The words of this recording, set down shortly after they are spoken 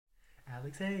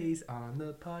Alex Hayes on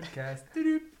the podcast.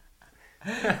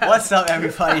 What's up,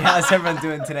 everybody? How's everyone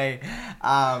doing today?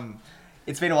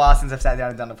 It's been a while since I've sat down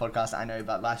and done a podcast, I know,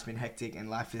 but life's been hectic and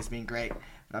life has been great.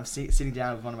 And I'm sitting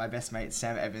down with one of my best mates,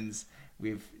 Sam Evans.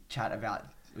 We've chatted about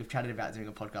doing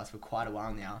a podcast for quite a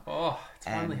while now. Oh, it's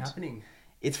finally happening.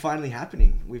 It's finally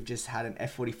happening. We've just had an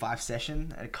F45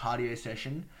 session, a cardio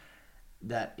session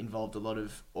that involved a lot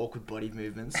of awkward body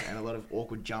movements and a lot of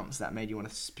awkward jumps that made you want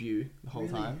to spew the whole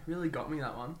time. Really got me,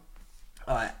 that one.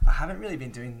 I haven't really been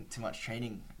doing too much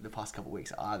training the past couple of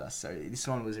weeks either, so this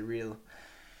one was a real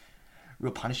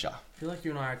punisher. I feel like you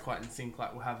and I are quite in sync.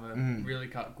 Like, we'll have a really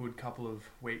good couple of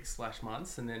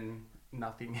weeks/months and then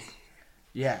nothing.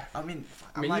 Yeah, I mean,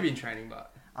 like, you've been training,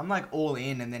 but I'm like all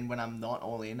in, and then when I'm not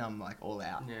all in, I'm like all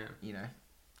out. Yeah. You know,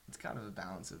 it's kind of a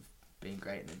balance of being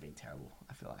great and then being terrible,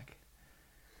 I feel like.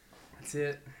 That's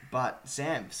it. But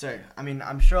Sam, so, I mean,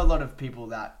 I'm sure a lot of people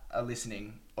that are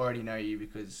listening already know you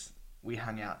because we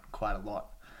hung out quite a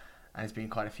lot and it's been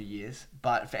quite a few years.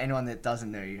 But for anyone that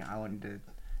doesn't know you, I wanted to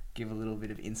give a little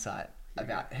bit of insight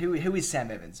about who is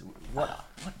Sam Evans? What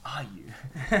are you?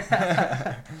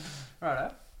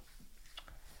 Righto.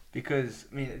 Because,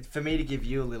 I mean, for me to give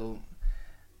you a little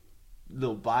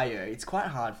bio, it's quite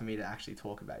hard for me to actually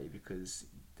talk about you because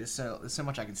there's so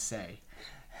much I can say.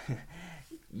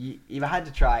 If I had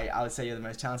to try, I would say you're the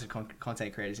most talented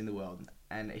content creators in the world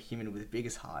and a human with the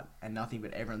biggest heart and nothing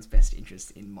but everyone's best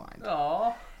interest in mind.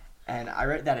 Aww. And I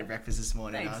wrote that at breakfast this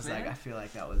morning. Thanks, I was man. like, I feel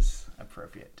like that was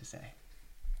appropriate to say.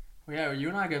 Well, yeah, you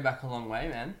and I go back a long way,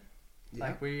 man. Yeah.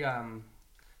 Like, we,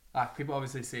 like, people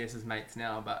obviously see us as mates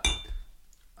now, but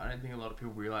I don't think a lot of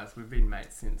people realise we've been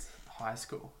mates since high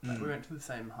school. Like, we went to the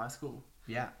same high school.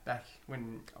 Yeah. Back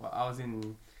when I was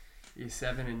in year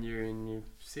 7 and you were in year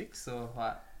 6, or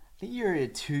like... I think you're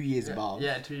 2 years above.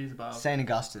 Yeah, 2 years above. St.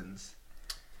 Augustine's.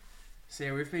 So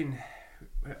yeah, we've been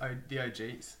the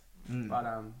OGs. But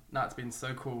no, it's been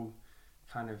so cool.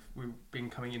 Kind of, we've been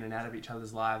coming in and out of each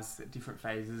other's lives at different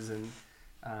phases, and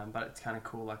but it's kind of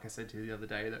cool. Like I said to you the other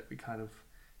day, that we kind of,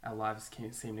 our lives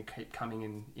seem to keep coming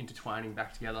and intertwining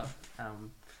back together. And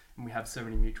we have so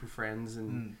many mutual friends,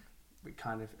 and we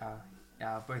kind of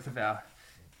both of our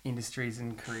industries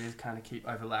and careers kind of keep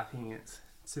overlapping. It's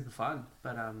super fun,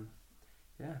 but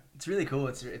yeah, it's really cool.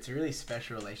 It's a really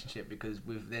special relationship because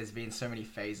there's been so many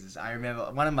phases. I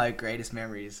remember one of my greatest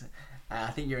memories. I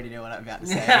think you already know what I'm about to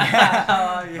say.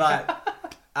 Oh, yeah.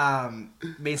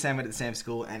 But me and Sam went to the same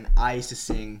school, and I used to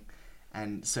sing,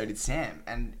 and so did Sam.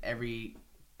 And I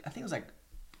think it was like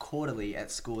quarterly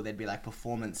at school, there'd be like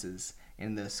performances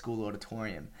in the school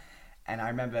auditorium. And I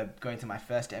remember going to my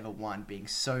first ever one, being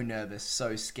so nervous,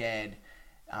 so scared,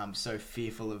 so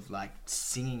fearful of like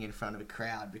singing in front of a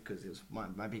crowd because it was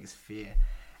my biggest fear.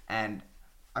 And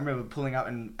I remember pulling up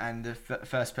and the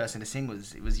first person to sing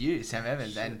was you, Sam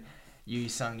Evans, and you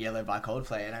sung Yellow by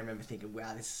Coldplay. And I remember thinking,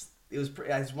 wow, it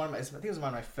was one of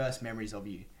my first memories of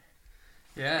you.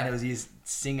 Yeah. And it was you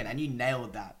singing, and you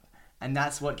nailed that. And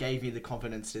that's what gave me the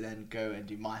confidence to then go and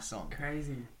do my song.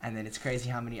 Crazy. And then it's crazy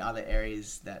how many other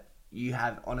areas that you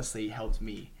have honestly helped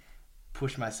me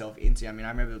push myself into. I mean, I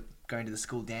remember going to the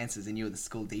school dances and you were the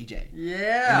school DJ.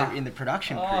 Yeah. In the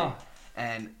production crew.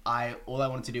 And all I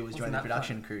wanted to do was join the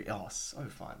production fun? crew. Oh, so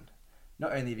fun.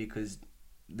 Not only because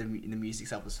the music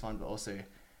stuff was fun, but also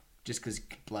just because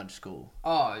blood school.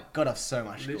 Oh, got off so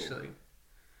much literally. School.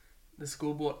 The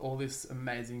school bought all this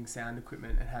amazing sound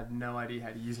equipment and had no idea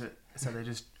how to use it. So they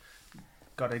just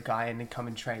got a guy in to come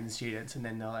and train the students, and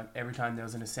then they're like, every time there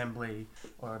was an assembly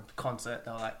or a concert,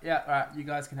 they were like, yeah, all right, you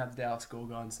guys can have the day off school,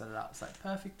 go and set it up. It's like,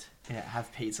 perfect. Yeah,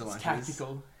 have pizza lunches.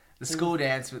 Tactical. The school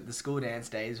dance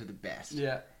days were the best.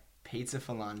 Yeah. Pizza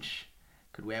for lunch.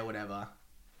 Could wear whatever.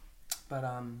 But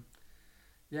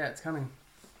yeah, it's kind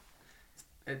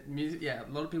of music. Yeah,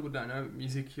 a lot of people don't know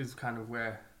music is kind of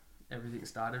where everything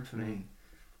started for me,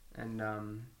 and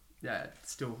yeah,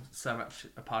 it's still so much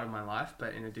a part of my life,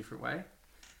 but in a different way.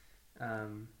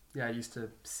 Yeah, I used to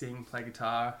sing, play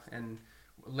guitar, and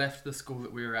left the school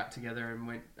that we were at together and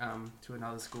went to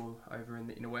another school over in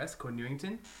the inner west called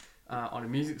Newington on a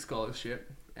music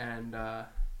scholarship, and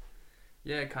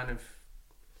yeah, kind of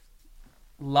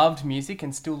loved music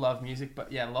and still love music,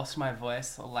 but yeah, lost my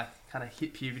voice, or like kind of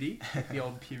hit puberty, the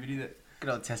old puberty that good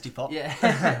old testy pop.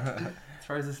 Yeah.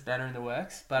 Throws a spanner in the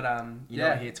works, but you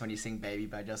know it hits when you sing "Baby"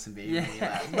 by Justin Bieber.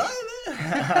 Yeah. Like,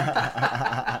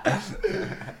 baby.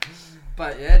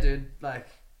 But yeah, dude, like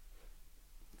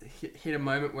hit a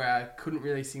moment where I couldn't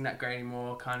really sing that great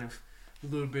anymore. Kind of a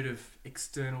little bit of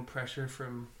external pressure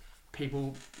from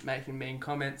people making mean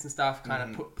comments and stuff.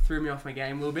 Kind of threw me off my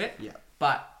game a little bit. Yeah.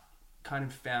 But kind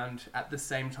of found at the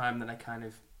same time that I kind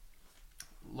of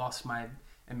lost my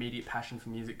immediate passion for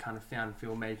music, kind of found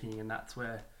filmmaking, and that's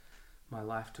where my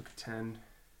life took a turn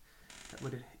that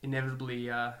would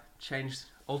inevitably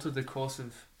alter the course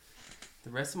of the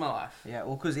rest of my life. Yeah,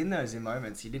 well, because in those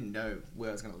moments, you didn't know where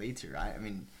it was going to lead to, right? I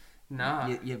mean, nah,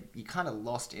 you kind of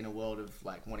lost in a world of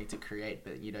like wanting to create,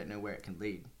 but you don't know where it can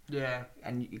lead. Yeah,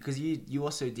 and because you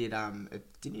also did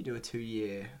didn't you do a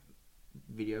 2-year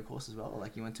video course as well? Or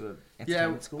like you went to a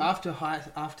entertainment school?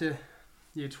 After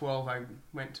year 12, I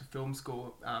went to film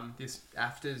school. This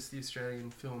AFTRS, the Australian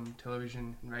Film,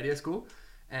 Television and Radio School,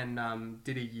 and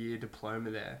did a year diploma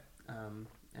there,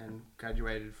 and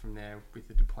graduated from there with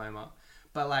a diploma.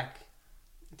 But like,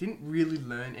 didn't really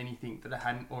learn anything that I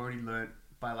hadn't already learned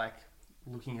by like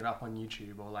looking it up on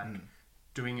YouTube or like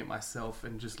doing it myself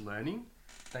and just learning.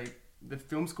 The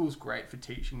film school's great for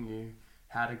teaching you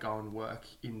how to go and work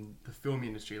in the film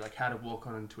industry, like how to walk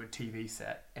onto a TV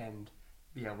set and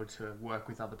be able to work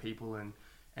with other people and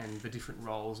the different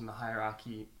roles and the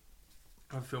hierarchy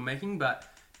of filmmaking, but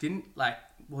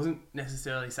wasn't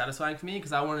necessarily satisfying for me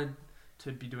because I wanted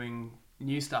to be doing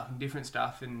new stuff and different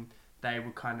stuff, and they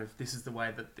were kind of, this is the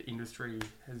way that the industry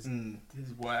has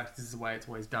worked, this is the way it's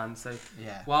always done. So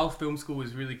while film school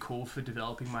was really cool for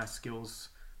developing my skills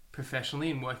professionally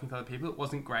and working with other people, it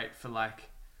wasn't great for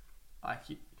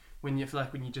when you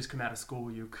just come out of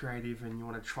school, you're creative and you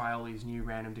want to try all these new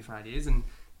random different ideas, and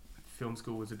film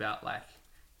school was about like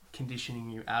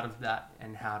conditioning you out of that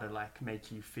and how to like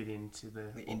make you fit into the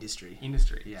industry.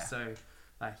 Yeah. So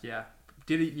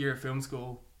did a year of film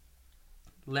school,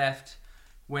 left,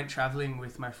 went traveling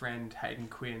with my friend Hayden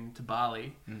Quinn to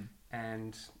Bali,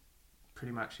 and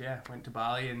pretty much went to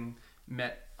Bali and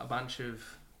met a bunch of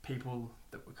people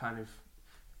that were kind of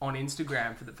on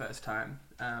Instagram for the first time.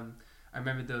 I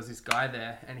remember there was this guy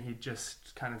there, and he just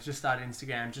started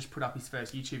Instagram, just put up his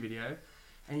first YouTube video,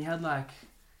 and he had like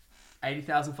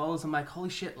 80,000 followers. I'm like, holy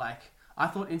shit, like I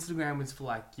thought Instagram was for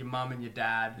like your mum and your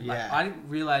dad. Like, I didn't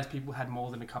realize people had more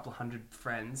than a couple hundred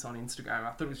friends on Instagram.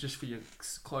 I thought it was just for your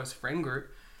close friend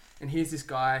group. And here's this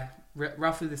guy,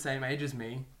 roughly the same age as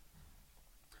me,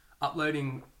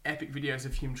 uploading epic videos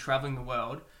of him traveling the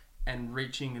world and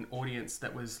reaching an audience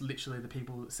that was literally the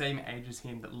people the same age as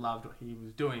him that loved what he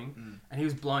was doing, and he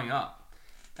was blowing up.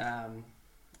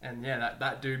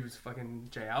 That dude was fucking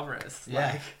Jay Alvarez.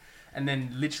 And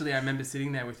then literally I remember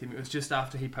sitting there with him. It was just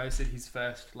after he posted his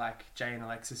first like Jay and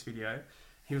Alexis video.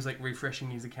 He was like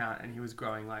refreshing his account, and he was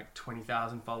growing like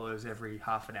 20,000 followers every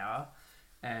half an hour.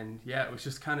 And it was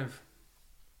just kind of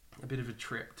a bit of a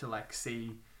trip to like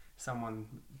see someone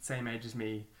same age as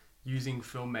me using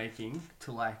filmmaking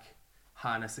to like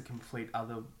harness a complete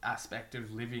other aspect of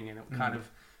living, and it kind of,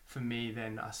 for me,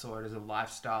 then I saw it as a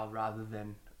lifestyle rather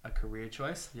than a career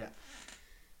choice.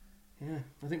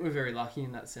 I think we're very lucky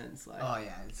in that sense. Like,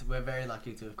 we're very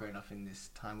lucky to have grown up in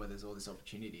this time where there's all this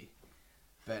opportunity.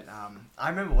 But I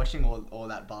remember watching all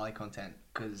that Bali content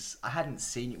because I hadn't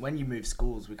seen you. When you moved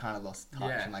schools, we kind of lost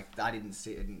touch, and like I didn't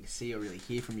see or really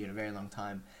hear from you in a very long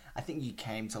time. I think you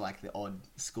came to like the odd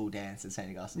school dance at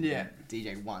St. Augustine,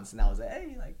 DJ once, and I was like,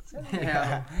 hey, like,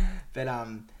 but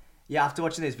after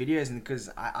watching those videos, and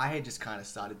because I had just kind of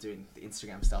started doing the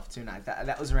Instagram stuff too, and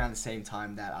that was around the same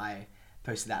time that I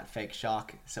posted that fake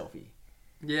shark selfie.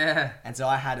 Yeah. And so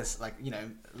I had a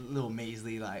little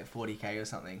measly like 40k or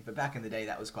something, but back in the day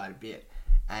that was quite a bit,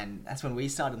 and that's when we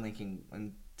started linking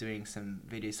and doing some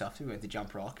video stuff too. We went to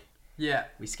Jump Rock. Yeah.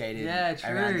 We skated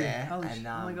around there. Oh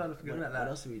my god, I forgot about that. What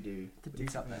else did we do? To do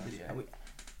something video. We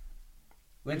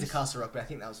went to Castle Rock, but I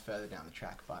think that was further down the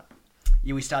track. But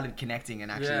we started connecting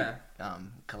and actually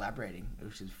collaborating,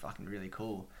 which is fucking really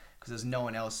cool. Because there's no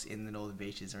one else in the Northern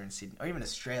Beaches or in Sydney or even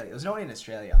Australia. There was no one in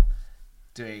Australia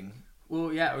doing. Well,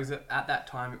 it was at that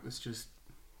time. It was just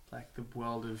like the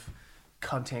world of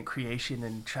content creation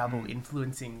and travel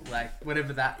influencing, like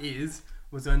whatever that is,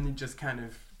 was only just kind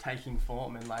of taking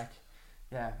form, and like,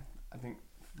 I think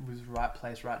it was right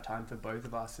place, right time for both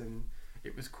of us, and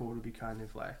it was cool to be kind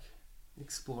of like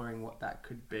exploring what that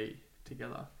could be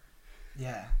together.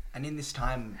 Yeah, and in this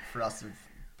time for us of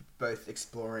both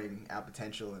exploring our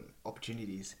potential and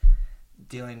opportunities,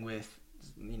 dealing with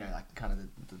like kind of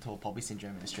the tall poppy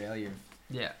syndrome in Australia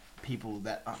of people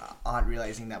that aren't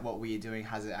realizing that what we are doing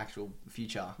has an actual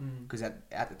future, because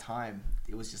at the time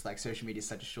it was just like social media is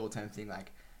such a short-term thing.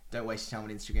 Like, don't waste your time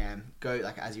on Instagram, go,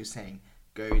 like as you were saying,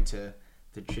 go to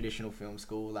the traditional film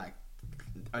school, like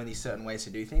only certain ways to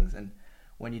do things, and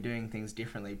when you're doing things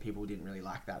differently, people didn't really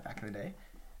like that back in the day,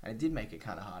 and it did make it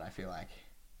kind of hard, I feel like.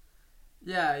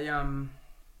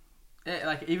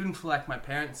 Like even for like my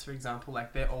parents, for example,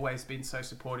 like they've always been so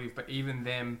supportive, but even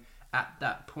them at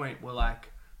that point were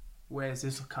like, where's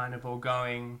this kind of all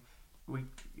going?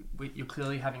 You're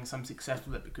clearly having some success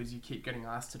with it because you keep getting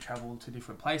asked to travel to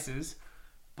different places,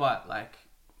 but like,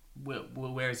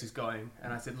 where is this going?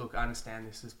 And I said, look, I understand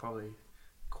this is probably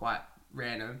quite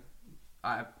random.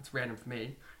 It's random for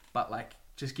me, but like,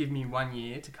 just give me 1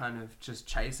 year to kind of just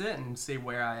chase it and see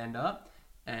where I end up.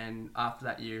 And after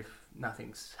that year, if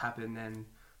nothing's happened, then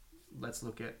let's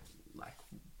look at like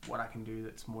what I can do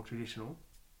that's more traditional.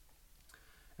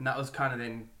 And that was kind of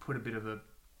then put a bit of a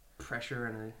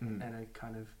pressure and a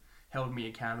kind of held me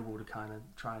accountable to kind of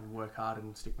try and work hard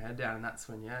and stick my head down. And that's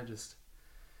when, just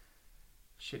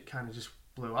shit kind of just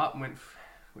blew up and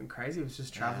went crazy. It was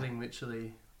just traveling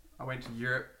literally. I went to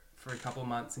Europe for a couple of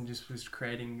months and just was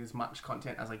creating as much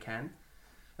content as I can.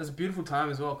 It was a beautiful time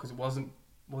as well because it wasn't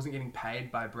getting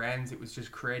paid by brands. It was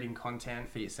just creating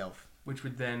content for yourself, which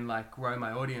would then like grow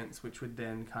my audience, which would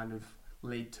then kind of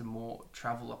lead to more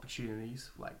travel opportunities,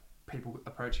 like people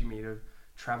approaching me to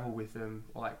travel with them,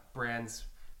 or like brands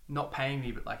not paying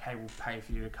me but like, hey, we'll pay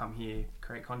for you to come here,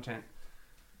 create content.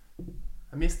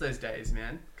 I miss those days,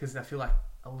 man, because I feel like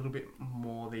a little bit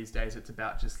more these days it's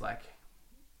about just like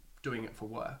doing it for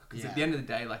work, because at the end of the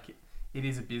day, like it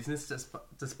is a business,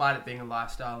 despite it being a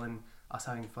lifestyle and us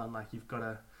having fun. Like you've got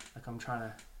to, like I'm trying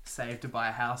to save to buy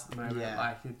a house at the moment.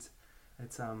 Like it's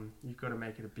you've got to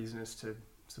make it a business to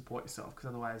support yourself, because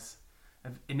otherwise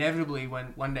inevitably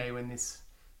one day when this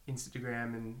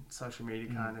Instagram and social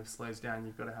media kind of slows down,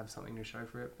 you've got to have something to show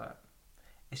for it. But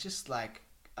it's just like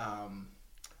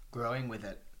growing with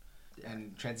it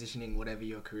and transitioning whatever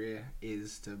your career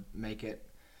is to make it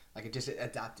like just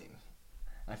adapting.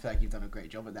 And I feel like you've done a great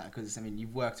job at that, because I mean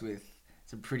you've worked with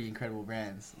some pretty incredible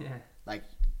brands, like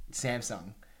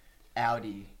Samsung,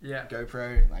 Audi,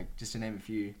 GoPro, like just to name a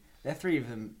few. They're three of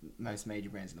the most major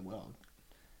brands in the world.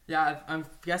 Yeah, I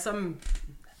guess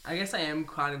I am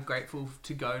kind of grateful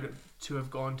to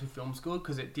have gone to film school,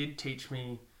 because it did teach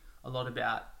me a lot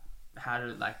about how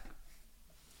to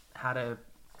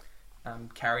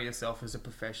carry yourself as a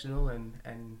professional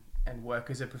and work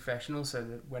as a professional, so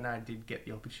that when I did get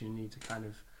the opportunity to kind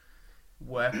of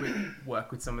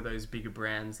work with some of those bigger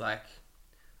brands, like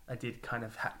I did kind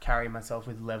of carry myself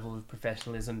with a level of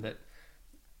professionalism that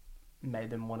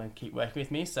made them want to keep working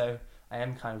with me. So I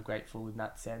am kind of grateful in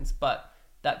that sense. But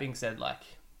that being said, like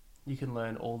you can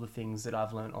learn all the things that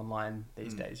I've learned online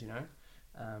these days, you know?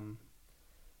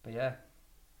 But yeah.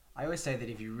 I always say that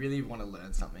if you really want to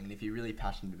learn something, and if you're really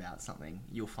passionate about something,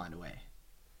 you'll find a way.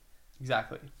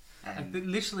 Exactly. And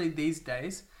literally these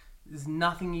days, there's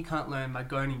nothing you can't learn by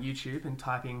going to YouTube and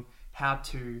typing how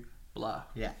to blah.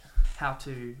 Yeah. How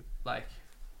to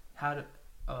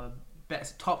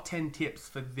best top 10 tips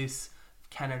for this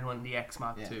Canon 1DX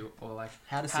Mark II, or like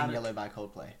how to sing Yellow by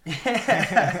Coldplay.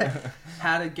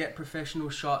 How to get professional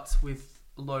shots with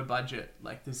low budget.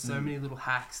 Like there's so many little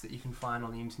hacks that you can find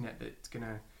on the internet that's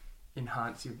gonna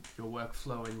enhance your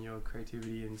workflow and your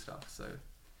creativity and stuff. So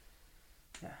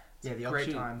yeah, the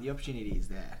opportunity is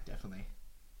there, definitely.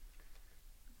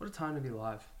 What a time to be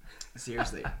alive.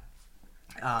 Seriously.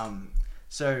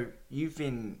 So you've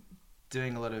been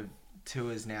doing a lot of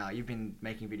tours now. You've been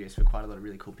making videos for quite a lot of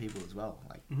really cool people as well,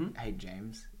 like Hayden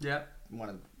James. Yeah. One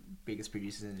of the biggest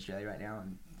producers in Australia right now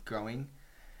and growing.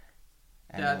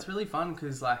 And it's really fun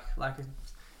because like I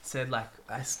said, like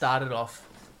I started off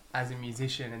as a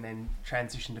musician and then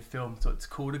transitioned to film. So it's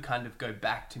cool to kind of go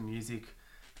back to music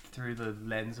through the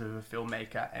lens of a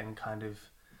filmmaker, and kind of,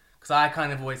 because I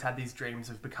kind of always had these dreams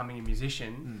of becoming a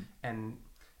musician, and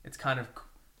it's kind of,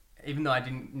 even though I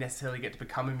didn't necessarily get to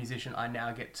become a musician, I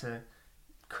now get to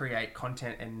create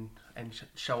content and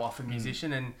show off a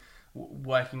musician. And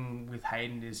working with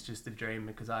Hayden is just a dream,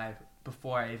 because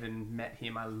before I even met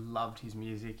him, I loved his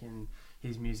music, and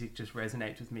his music just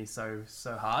resonates with me so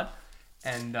hard.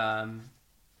 And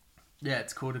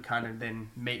it's cool to kind of then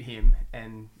meet him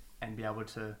and be able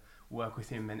to work with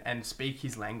him and speak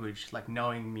his language, like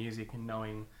knowing music and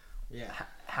knowing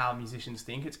how musicians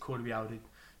think. It's cool to be able to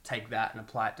take that and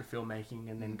apply it to filmmaking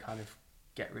and then kind of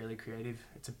get really creative.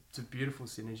 It's a beautiful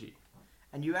synergy.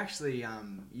 And you actually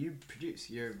you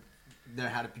know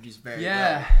how to produce very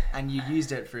well, and you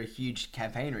used it for a huge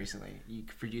campaign recently. You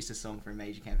produced a song for a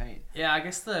major campaign. I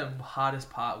guess the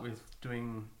hardest part with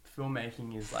doing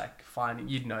filmmaking is like finding,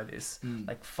 you'd know this,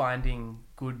 like finding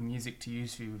good music to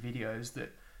use for your videos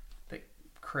that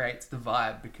creates the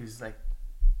vibe, because like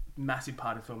massive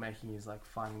part of filmmaking is like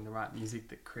finding the right music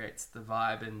that creates the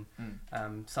vibe. And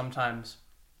sometimes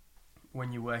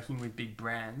when you're working with big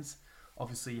brands,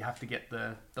 obviously you have to get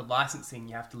the licensing,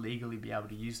 you have to legally be able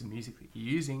to use the music that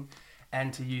you're using,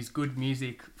 And to use good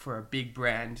music for a big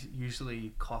brand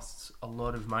usually costs a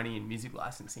lot of money in music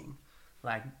licensing.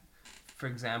 Like, for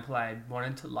example, I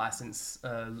wanted to license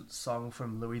a song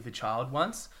from Louis the Child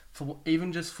once, for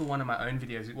even just for one of my own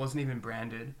videos. It wasn't even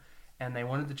branded, and they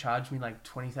wanted to charge me like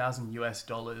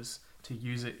 $20,000 to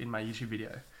use it in my YouTube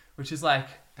video, which is like...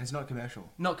 And it's not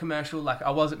commercial. Not commercial. Like,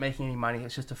 I wasn't making any money.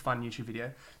 It's just a fun YouTube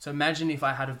video. So imagine if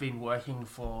I had have been working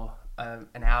for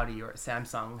an Audi or a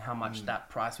Samsung, how much that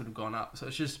price would have gone up. So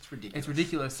it's ridiculous. It's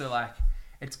ridiculous. So like,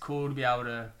 it's cool to be able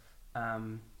to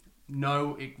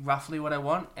know roughly what I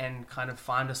want and kind of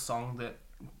find a song that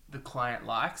the client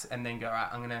likes, and then go, right,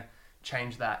 I'm gonna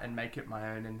change that and make it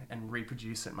my own and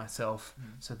reproduce it myself,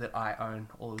 so that I own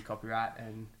all the copyright.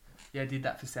 And yeah, I did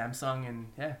that for Samsung, and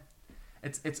yeah,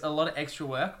 it's a lot of extra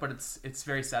work, but it's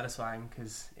very satisfying,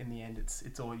 because in the end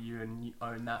it's all you, and you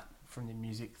own that from the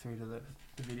music through to the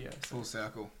video. So. Full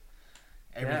circle.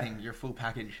 Everything, your full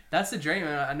package. That's the dream,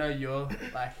 and I know you're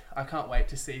like, I can't wait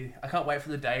for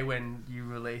the day when you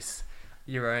release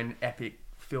your own epic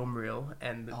film reel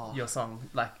and your song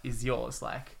like is yours.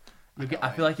 Like, I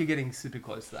feel like you're getting super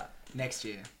close to that. Next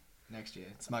year,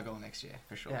 it's my goal next year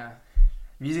for sure. Yeah.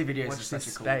 Music videos Watch is such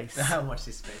a cool. Watch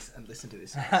this space and listen to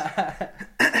this.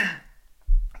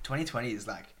 2020 is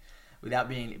like, without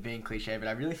being cliche, but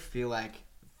I really feel like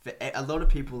a lot of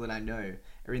people that I know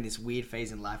are in this weird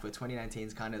phase in life where 2019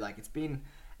 is kind of like, it's been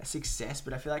a success,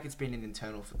 but I feel like it's been an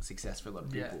internal success for a lot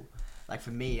of people. Yeah. Like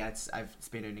for me, it's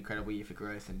been an incredible year for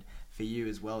growth, and for you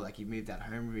as well. Like, you've moved out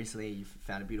home recently, you've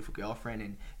found a beautiful girlfriend,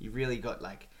 and you've really got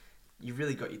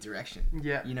your direction.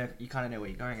 Yeah. You know, you kind of know where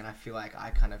you're going, and I feel like I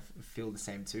kind of feel the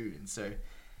same too. And so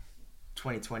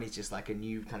 2020 is just like a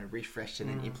new kind of refresh and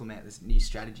then implement this new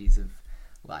strategies of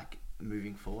like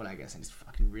moving forward, I guess, and it's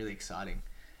fucking really exciting.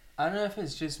 I don't know if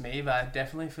it's just me, but I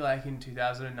definitely feel like in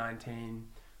 2019,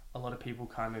 a lot of people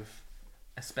kind of,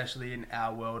 especially in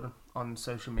our world on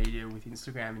social media with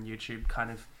Instagram and YouTube,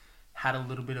 kind of had a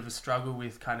little bit of a struggle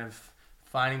with kind of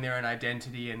finding their own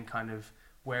identity and kind of,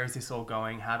 where is this all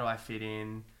going? How do I fit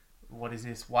in? What is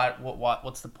this?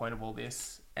 What's the point of all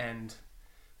this? And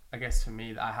I guess for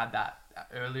me, I had that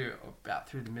earlier, about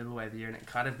through the middle way of the year, and it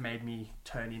kind of made me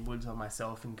turn inwards on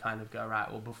myself and kind of go,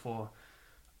 right, well, before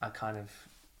I kind of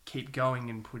keep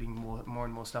going and putting more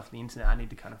and more stuff on the internet, I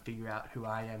need to kind of figure out who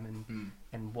I am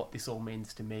and what this all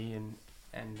means to me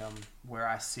and where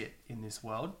I sit in this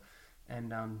world.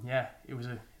 And yeah, it was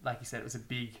like you said, it was a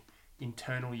big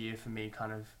internal year for me,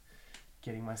 kind of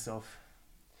getting myself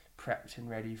prepped and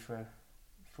ready for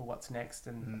what's next.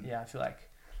 And yeah, I feel like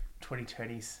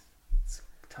 2020's it's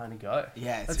time to go.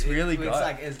 Yeah, it's really go.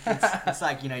 It's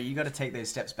like, you know, you got to take those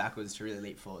steps backwards to really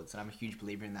leap forwards, and I'm a huge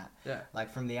believer in that. Yeah.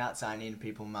 Like, from the outside in,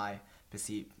 people might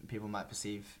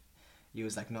perceive you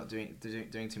as like not doing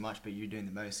too much, but you're doing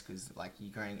the most, because like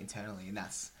you're growing internally, and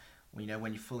that's when, you know,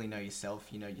 when you fully know yourself,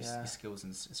 you know your skills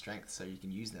and strengths, so you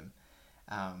can use them.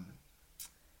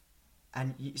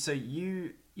 And so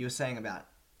you were saying about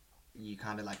you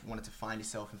kind of like wanted to find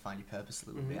yourself and find your purpose a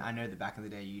little bit. I know that back in the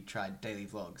day you tried daily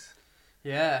vlogs.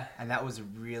 Yeah. And that was a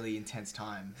really intense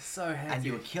time. So hectic. And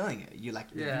you were killing it. You like,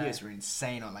 the videos were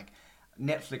insane on like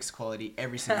Netflix quality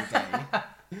every single day.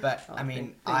 But I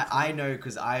mean, I know,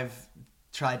 because I've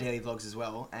tried daily vlogs as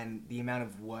well, and the amount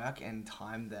of work and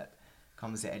time that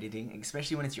comes to editing,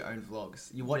 especially when it's your own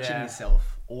vlogs. You're watching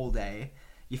yourself all day.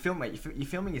 You're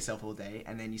filming yourself all day,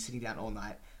 and then you're sitting down all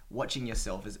night watching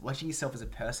yourself as a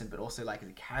person, but also like as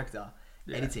a character,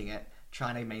 editing it,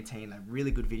 trying to maintain a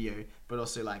really good video, but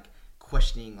also like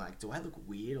questioning, like, do I look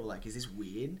weird, or like, is this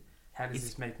weird? How does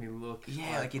this make me look?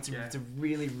 Yeah, like it's a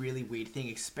really, really weird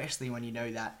thing, especially when you know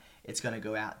that it's going to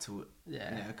go out to you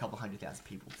know, a couple 100,000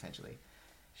 people potentially.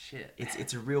 Shit.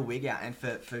 It's a real wig out, and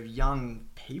for young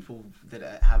people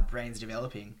that have brains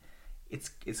developing,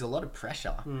 it's a lot of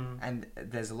pressure, and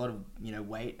there's a lot of, you know,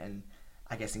 weight and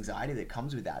I guess anxiety that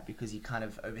comes with that, because you kind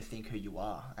of overthink who you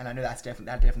are. And I know that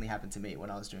definitely happened to me when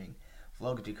I was doing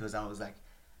vlogs, because I was like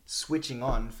switching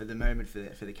on for the moment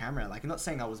for the camera. Like, I'm not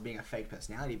saying I was being a fake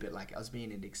personality, but like I was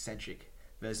being an eccentric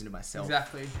version of myself.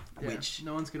 Exactly. Yeah. Which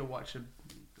no one's gonna watch a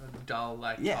dull,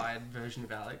 like tired version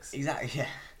of Alex. Exactly.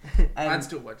 Yeah. I'd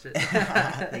still watch it.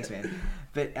 Thanks, man.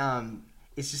 But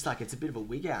it's just like, it's a bit of a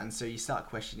wig out, and so you start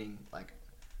questioning like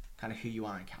kind of who you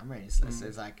are on camera. So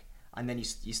it's like, and then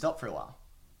you stop for a while.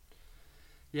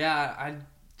 Yeah, I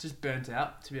just burnt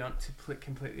out, to be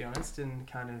completely honest, and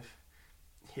kind of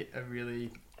hit a really,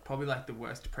 probably like the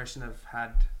worst depression I've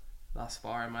had thus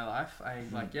far in my life. I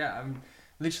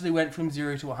literally went from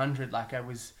 0 to 100. Like, I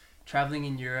was traveling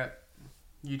in Europe.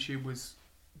 YouTube was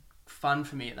fun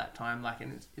for me at that time. Like,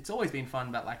 and it's always been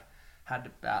fun, but like had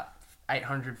about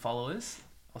 800 followers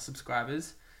or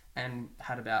subscribers and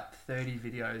had about 30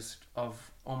 videos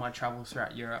of all my travels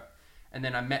throughout Europe. And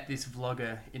then I met this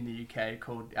vlogger in the UK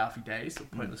called Alfie Days, or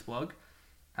Pointless Vlog.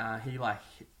 He like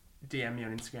DM'd me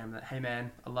on Instagram that, hey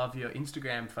man, I love your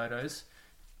Instagram photos.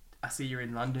 I see you're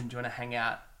in London. Do you want to hang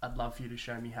out? I'd love for you to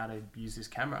show me how to use this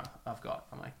camera I've got.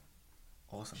 I'm like,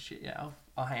 awesome. Shit, yeah,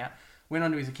 I'll hang out. Went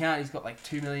onto his account. He's got like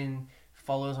 2 million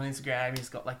followers on Instagram. He's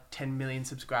got like 10 million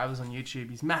subscribers on YouTube.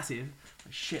 He's massive.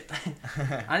 Like, shit.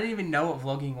 I didn't even know what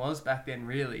vlogging was back then,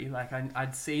 really. Like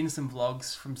I'd seen some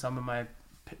vlogs from some of my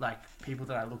like people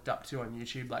that I looked up to on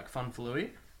YouTube, like Fun for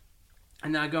Louie.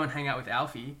 And then I go and hang out with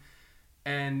Alfie,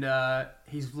 and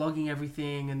he's vlogging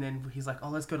everything, and then he's like, oh,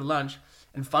 let's go to lunch.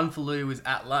 And Fun for Louie was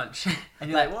at lunch. And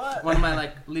you're like, what? One of my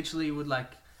like literally would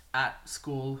like at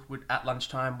school would at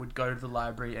lunchtime would go to the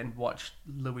library and watch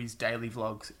Louie's daily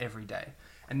vlogs every day,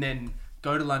 and then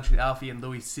go to lunch with Alfie, and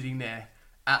Louie's sitting there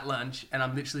at lunch, and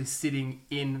I'm literally sitting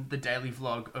in the daily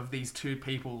vlog of these two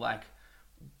people, like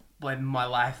when my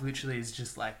life literally is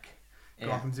just like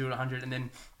go from 0 to 100. And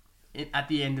then at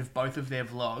the end of both of their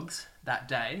vlogs that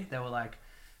day, they were like,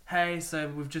 hey, so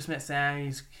we've just met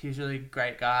Sam, he's a really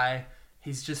great guy,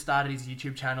 he's just started his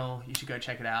YouTube channel, you should go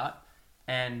check it out.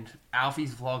 And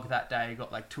Alfie's vlog that day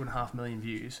got like 2.5 million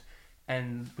views,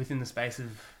 and within the space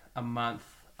of a month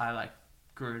I like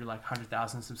grew to like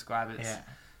 100,000 subscribers. Yeah.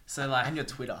 So like, and your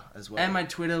Twitter as well. And my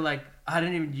Twitter, like I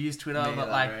didn't even use Twitter, Me but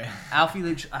either, like bro. Alfie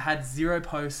literally, I had 0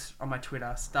 posts on my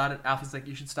Twitter. Alfie's like,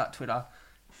 you should start Twitter.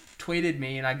 Tweeted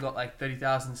me, and I got like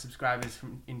 30,000 subscribers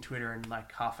in Twitter in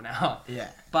like half an hour. Yeah.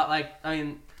 But like, I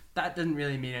mean, that didn't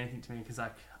really mean anything to me, because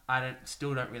like I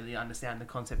still don't really understand the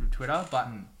concept of Twitter. But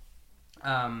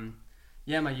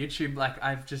yeah, my YouTube, like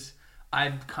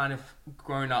I've kind of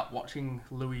grown up watching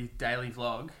Louis daily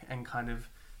vlog and kind of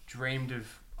dreamed of,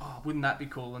 oh, wouldn't that be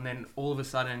cool? And then all of a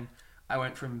sudden I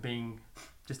went from being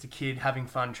just a kid having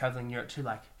fun traveling Europe to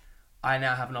like, I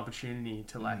now have an opportunity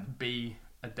to like be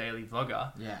a daily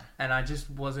vlogger. Yeah. And I just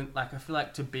wasn't like, I feel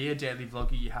like to be a daily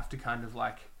vlogger, you have to kind of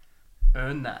like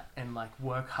earn that and like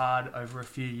work hard over a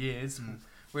few years.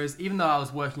 Whereas even though I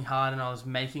was working hard and I was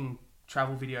making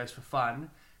travel videos for fun,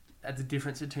 there's a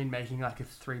difference between making like a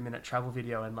 3-minute travel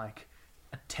video and like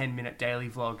a 10-minute daily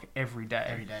vlog every day.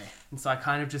 Every day. And so I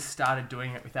kind of just started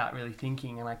doing it without really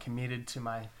thinking, and I committed to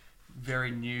my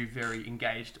very new, very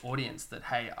engaged audience that,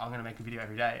 hey, I'm going to make a video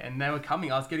every day. And they were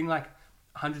coming. I was getting like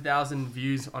 100,000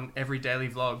 views on every daily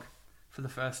vlog for the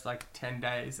first like 10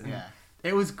 days. And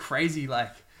it was crazy,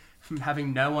 like from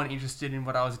having no one interested in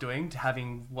what I was doing to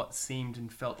having what seemed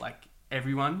and felt like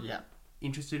everyone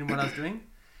interested in what I was doing.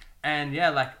 And yeah,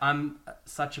 like I'm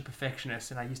such a perfectionist,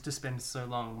 and I used to spend so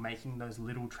long making those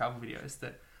little travel videos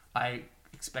that I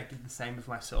expected the same of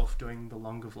myself doing the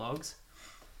longer vlogs.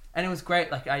 And it was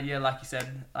great. Like like you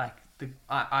said, like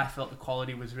I felt the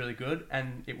quality was really good,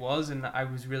 and it was, and I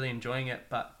was really enjoying it.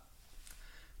 But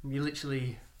you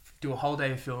literally do a whole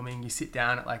day of filming. You sit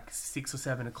down at like 6 or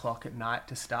 7 o'clock at night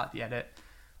to start the edit.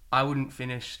 I wouldn't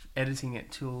finish editing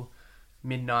it till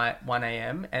midnight, 1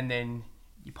 a.m. and then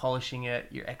you're polishing it,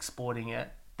 you're exporting it.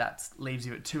 That leaves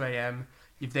you at 2 a.m.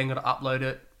 You've then got to upload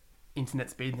it.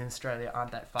 Internet speeds in Australia aren't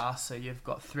that fast, so you've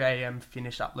got 3 a.m.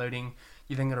 finished uploading.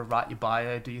 You then got to write your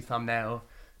bio, do your thumbnail.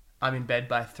 I'm in bed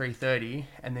by 3:30,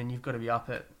 and then you've got to be up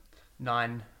at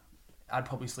 9. I'd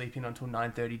probably sleep in until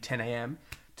 9:30, 10 a.m.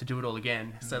 to do it all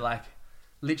again. So like,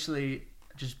 literally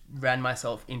just ran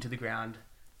myself into the ground,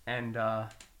 and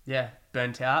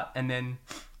burnt out, and then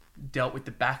dealt with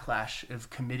the backlash of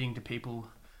committing to people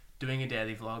doing a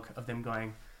daily vlog, of them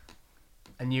going,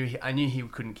 I knew he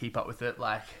couldn't keep up with it,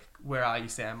 like, where are you,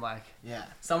 Sam? Like,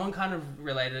 someone kind of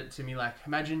related it to me, like,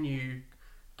 imagine you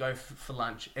go for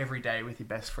lunch every day with your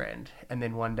best friend, and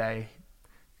then one day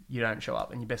you don't show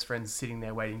up and your best friend's sitting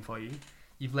there waiting for you.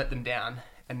 You've let them down,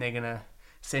 and they're gonna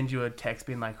send you a text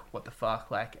being like, what the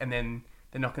fuck, like, and then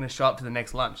they're not gonna show up to the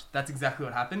next lunch. That's exactly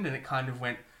what happened, and it kind of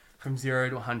went from 0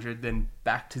 to 100, then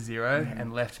back to 0,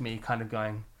 and left me kind of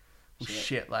going, well,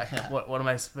 shit, like, what am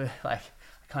I, like, I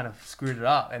kind of screwed it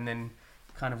up, and then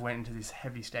kind of went into this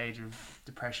heavy stage of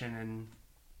depression and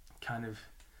kind of,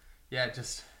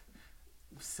 just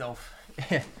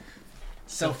self-doubt,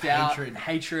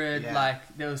 hatred,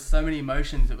 like, there was so many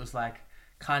emotions. It was like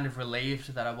kind of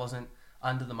relieved that I wasn't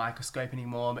under the microscope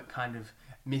anymore, but kind of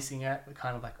missing it, but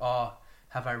kind of like, oh,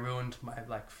 have I ruined my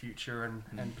like future and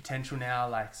potential now?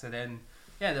 Like, so then,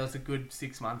 there was a good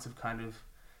 6 months of kind of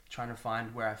trying to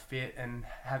find where I fit, and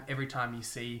have every time you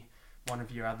see one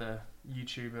of your other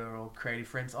YouTuber or creative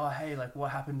friends, oh, hey, like,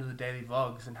 what happened to the daily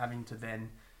vlogs? And having to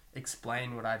then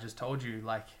explain what I just told you,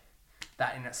 like,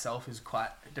 that in itself is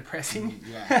quite depressing.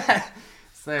 Yeah.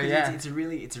 So yeah, it's a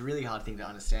really hard thing to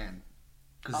understand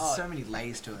because there's so many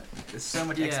layers to it. There's so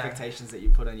much expectations that you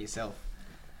put on yourself.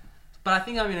 But I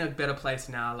think I'm in a better place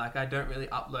now. Like, I don't really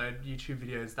upload YouTube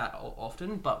videos that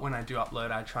often, but when I do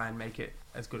upload, I try and make it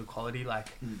as good a quality. Like,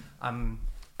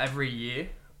 every year,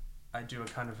 I do a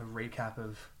kind of a recap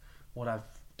of what I've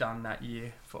done that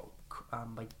year for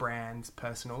like brands,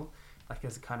 personal, like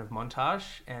as a kind of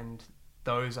montage, and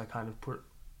those I kind of put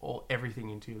everything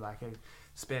into. Like, I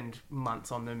spend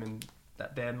months on them, and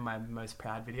they're my most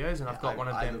proud videos. And I've got one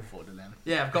of them. I look forward to them.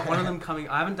 Yeah, I've got one of them coming.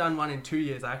 I haven't done one in 2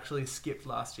 years. I actually skipped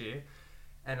last year,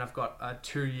 and I've got a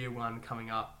 2-year one coming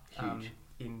up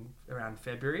in around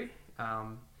February.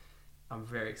 I'm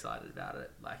very excited about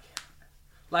it.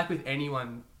 Like with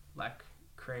anyone like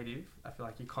creative, I feel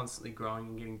like you're constantly growing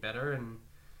and getting better, and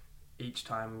each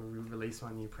time we release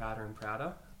one, you're prouder and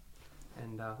prouder.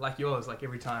 And like yours, like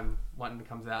every time one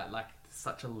comes out, like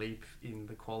such a leap in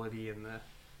the quality and the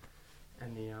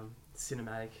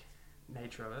cinematic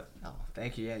nature of it. Oh,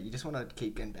 thank you. Yeah, you just want to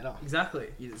keep getting better. Exactly.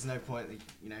 There's no point,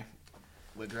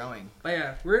 we're growing. But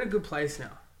yeah, we're in a good place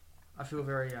now. I feel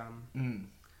very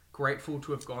grateful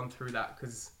to have gone through that,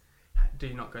 because do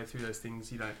you not go through those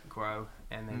things, you don't grow,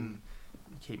 and then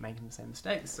you keep making the same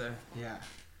mistakes. So yeah,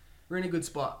 we're in a good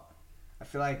spot. I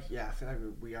feel like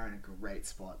we are in a great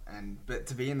spot, but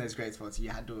to be in those great spots, you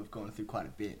had to have gone through quite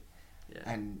a bit. Yeah.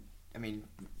 And I mean,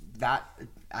 that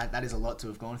is a lot to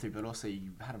have gone through, but also you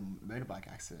had a motorbike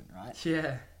accident, right?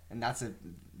 Yeah. And that's a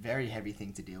very heavy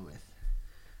thing to deal with.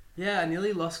 Yeah, I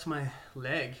nearly lost my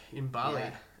leg in Bali.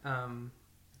 Yeah.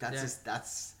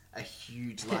 That's a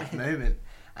huge life moment,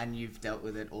 and you've dealt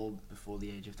with it all before the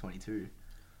age of 22.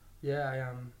 Yeah,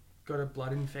 I got a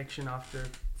blood infection after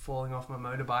falling off my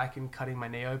motorbike and cutting my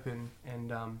knee open,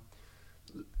 and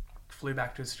flew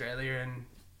back to Australia. And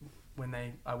when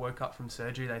I woke up from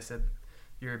surgery, they said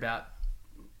you're about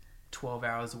 12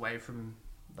 hours away from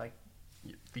like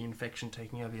the infection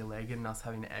taking over your leg and us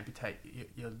having to amputate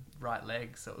your right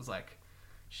leg. So it was like,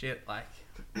 shit, like,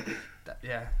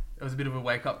 it was a bit of a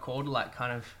wake up call to like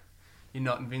kind of, you're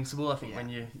not invincible. I think when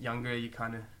you're younger, you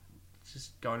kind of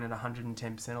just going at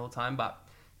 110% all the time. But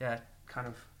yeah, it kind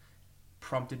of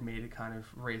prompted me to kind of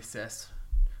reassess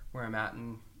where I'm at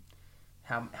and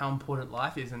how important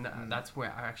life is. And that's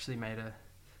where I actually made a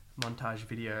montage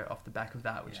video off the back of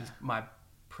that, which is my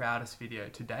proudest video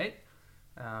to date.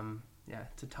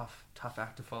 It's a tough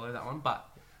act to follow, that one, but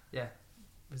yeah,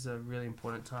 it was a really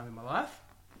important time in my life.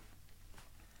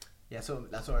 Yeah, so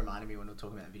that's what reminded me when we were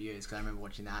talking about videos, because I remember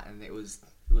watching that and it was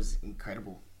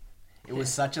incredible. It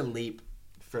was such a leap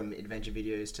from adventure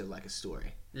videos to like a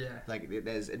story. Yeah. Like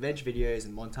there's adventure videos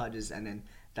and montages, and then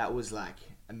that was like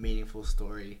a meaningful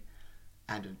story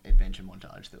and an adventure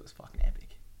montage that was fucking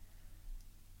epic.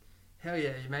 Hell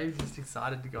yeah, you may be just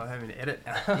excited to go home and edit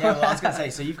now. Yeah, well, I was going to say,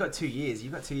 so you've got 2 years.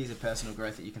 You've got 2 years of personal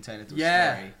growth that you can turn into a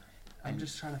story. I'm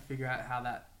just trying to figure out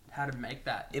how to make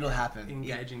that it'll happen.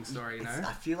 Engaging story, you know?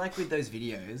 I feel like with those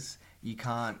videos, you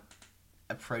can't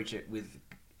approach it with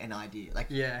an idea.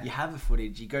 Like, you have the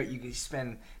footage, you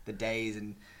spend the days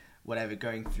and whatever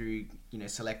going through,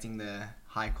 selecting the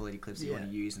high quality clips that you want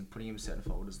to use and putting them in certain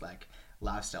folders like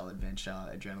lifestyle, adventure,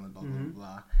 adrenaline, blah, blah,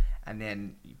 blah. And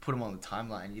then you put them on the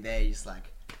timeline, you're there, you're just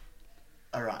like,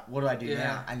 all right, what do I do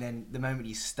now? And then the moment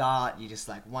you start, you just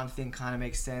like, one thing kind of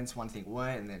makes sense, one thing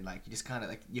won't, and then like, you just kind of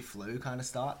like, your flow kind of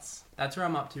starts. That's where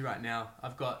I'm up to right now.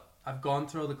 I've gone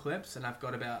through all the clips, and I've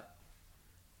got about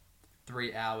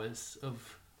 3 hours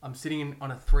I'm sitting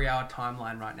on a 3-hour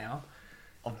timeline right now.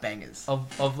 Of bangers.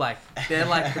 Of like, they're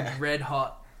like the red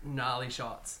hot, gnarly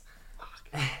shots.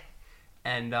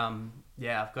 And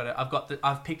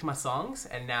I've picked my songs,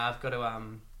 and now I've got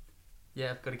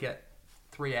to get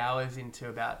 3 hours into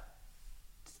about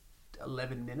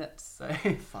 11 minutes. So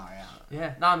far out.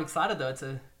 Yeah, no, I'm excited though. It's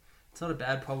not a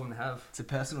bad problem to have. It's a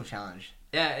personal challenge.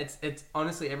 Yeah, it's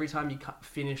honestly, every time you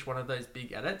finish one of those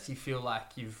big edits, you feel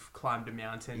like you've climbed a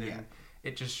mountain, and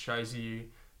it just shows you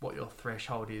what your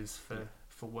threshold is for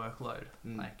workload.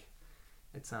 Like,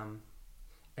 it's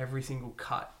every single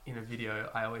cut in a video,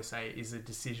 I always say, is a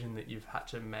decision that you've had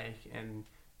to make, and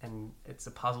it's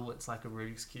a puzzle. It's like a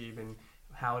Rubik's Cube, and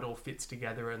how it all fits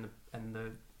together, and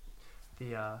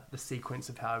the sequence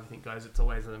of how everything goes. It's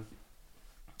always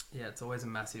a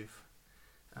massive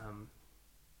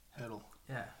hurdle.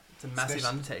 Yeah, it's a massive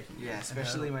undertaking. Yeah,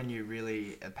 especially when you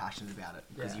really are passionate about it,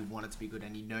 because you want it to be good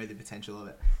and you know the potential of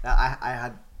it. I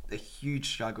had a huge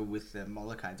struggle with the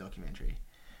Molokai documentary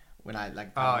when I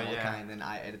Molokai, and then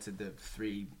I edited the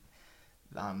 3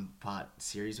 part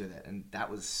series with it, and that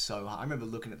was so hard. I remember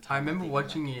looking at. I remember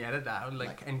watching you edit that,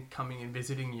 like, and coming and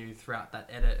visiting you throughout that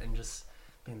edit, and just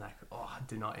being like, "Oh, I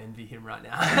do not envy him right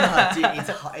now." Dude,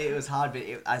 it was hard, but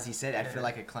as you said, I feel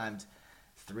like I climbed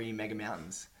 3 mega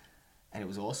mountains, and it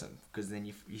was awesome because then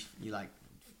you like,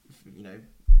 you know,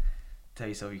 tell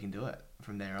yourself you can do it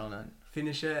from there on.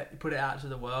 Finish it, you put it out to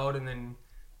the world, and then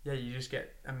you just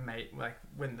get a mate. Like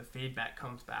when the feedback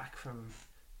comes back from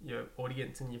your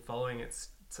audience and your following, it's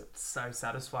so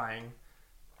satisfying.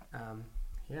 And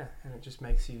it just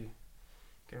makes you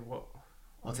go,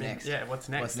 what's next? Yeah, what's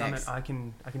next? I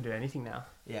can do anything now.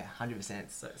 Yeah, 100%.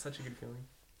 So such a good feeling.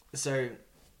 So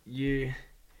you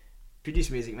produce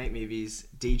music, make movies,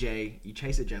 DJ, you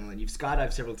chase adrenaline, you've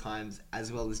skydived several times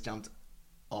as well as jumped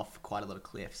off quite a lot of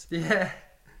cliffs. Yeah.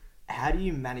 How do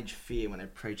you manage fear when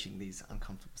approaching these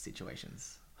uncomfortable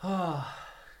situations?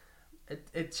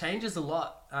 It changes a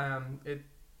lot. I'm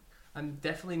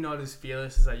definitely not as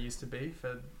fearless as I used to be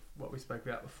for what we spoke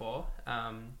about before.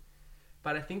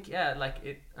 But I think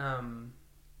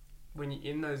when you're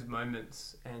in those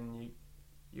moments and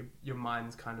your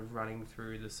mind's kind of running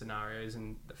through the scenarios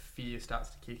and the fear starts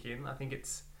to kick in, I think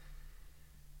it's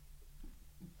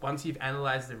once you've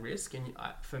analysed the risk, and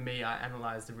for me, I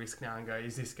analyse the risk now and go,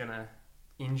 is this gonna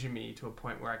injure me to a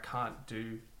point where I can't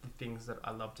do the things that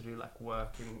I love to do, like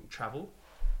work and travel?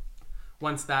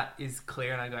 Once that is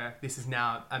clear and I go, this is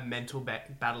now a mental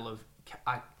battle of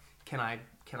can I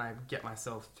get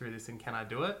myself through this and can I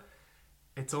do it?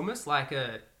 It's almost like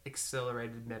a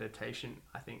accelerated meditation,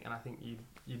 I think, and I think you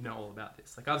know all about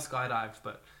this. Like I've skydived,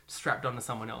 but strapped onto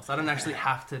someone else. I don't actually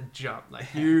have to jump.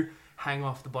 Like you hang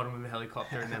off the bottom of a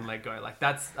helicopter and then let go. Like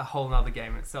that's a whole nother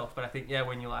game itself. But I think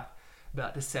when you're like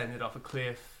about to send it off a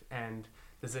cliff and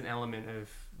there's an element of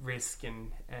risk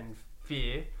and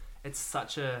fear, it's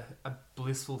such a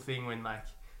blissful thing when like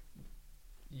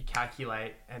you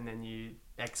calculate and then you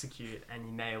execute and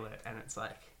you nail it, and it's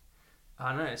like, I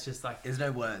don't know, it's just like there's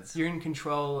no words. You're in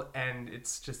control, and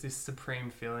it's just this supreme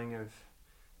feeling of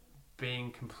being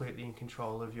completely in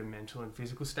control of your mental and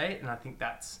physical state. And I think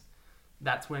that's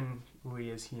when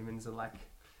we as humans are like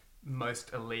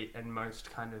most elite and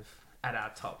most kind of at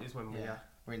our top, is when we're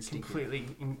completely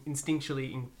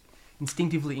instinctively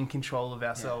in control of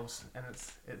ourselves. And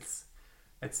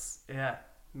it's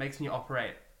makes me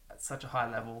operate at such a high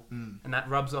level, and that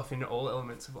rubs off into all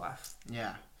elements of life.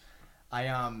 Yeah, I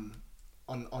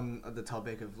on the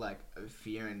topic of like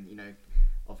fear and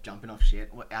of jumping off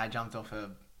shit. I jumped off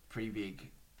a pretty big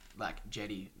like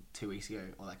jetty 2 weeks ago,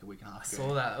 or like a week and a half ago. I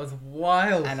saw that. It was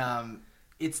wild. And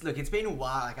it's been a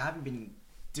while. Like I haven't been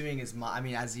doing as much. I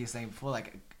mean, as you were saying before,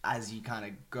 like as you kind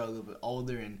of grow a little bit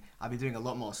older, and I've been doing a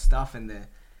lot more stuff, and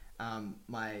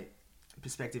my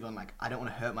perspective on like I don't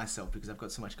want to hurt myself because I've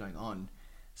got so much going on.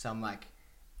 So I'm like,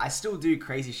 I still do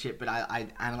crazy shit, but I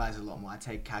analyze a lot more. I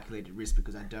take calculated risk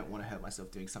because I don't want to hurt myself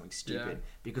doing something stupid. Yeah.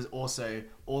 Because also,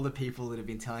 all the people that have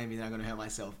been telling me that I'm going to hurt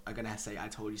myself are going to say, I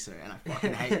told you so, and I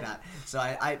fucking hate that. So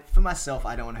I for myself,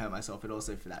 I don't want to hurt myself, but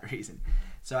also for that reason.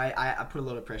 So I put a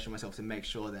lot of pressure on myself to make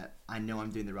sure that I know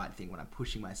I'm doing the right thing when I'm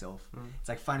pushing myself. It's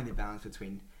like finding the balance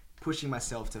between pushing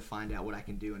myself to find out what I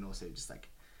can do and also just like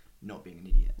not being an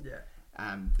idiot.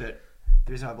 Yeah. But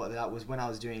the reason I brought that up was when I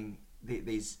was doing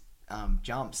these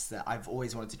jumps that I've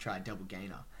always wanted to try a double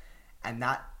gainer, and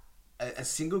that a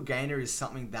single gainer is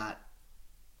something that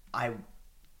I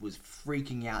was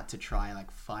freaking out to try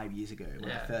like 5 years ago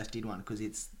when I first did one, because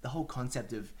it's the whole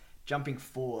concept of jumping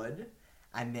forward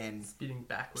and then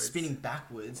spinning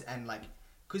backwards, and like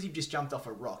because you've just jumped off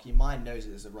a rock, your mind knows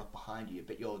there's a rock behind you,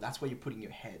 but that's where you're putting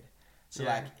your head. So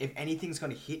like if anything's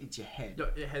gonna hit, it's your head.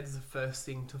 Your head's the first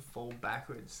thing to fall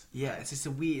backwards. Yeah, it's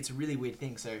a really weird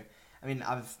thing. So I mean,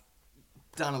 I've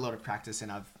done a lot of practice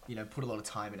and I've put a lot of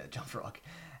time in at jump rock.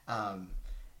 But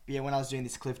yeah, when I was doing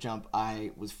this cliff jump,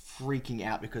 I was freaking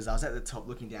out because I was at the top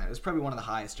looking down. It was probably one of the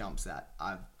highest jumps that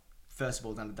I've first of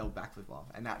all done a double backflip of,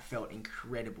 and that felt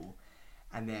incredible.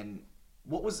 And then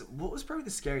what was probably the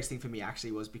scariest thing for me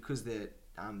actually was because the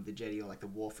jetty, or like the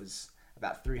wharf, was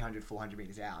about 300-400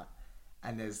 meters out,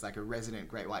 and there's like a resident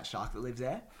great white shark that lives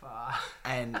there.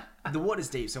 And the water's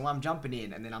deep, so I'm jumping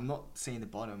in and then I'm not seeing the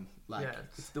bottom. Like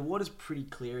the water's pretty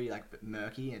cleary, like but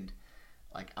murky, and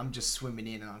like I'm just swimming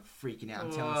in and I'm freaking out.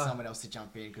 I'm telling someone else to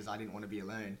jump in because I didn't want to be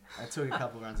alone. I took a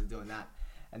couple of runs of doing that,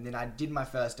 and then I did my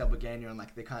first double gainer on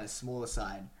like the kind of smaller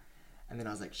side, and then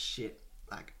I was like, shit,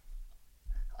 like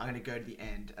I'm gonna go to the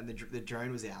end, and the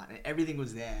drone was out and everything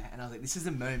was there, and I was like, this is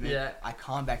the moment I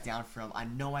can't back down from. I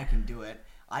know I can do it.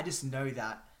 I just know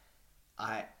that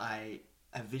I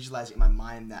visualize it in my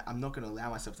mind that I'm not going to allow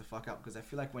myself to fuck up, because I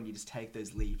feel like when you just take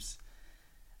those leaps,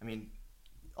 I mean,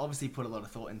 obviously put a lot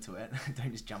of thought into it.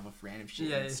 Don't just jump off random shit.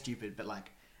 Yeah, It's stupid, but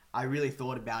like I really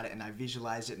thought about it and I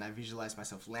visualized it and I visualized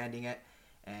myself landing it,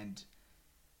 and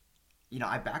you know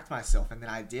I backed myself and then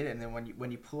I did it. And then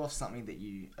when you pull off something that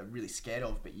you are really scared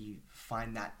of, but you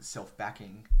find that self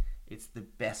backing, it's the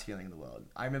best feeling in the world.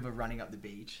 I remember running up the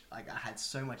beach, like I had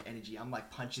so much energy. I'm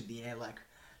like punching the air, like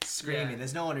screaming. Yeah.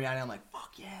 There's no one around. I'm like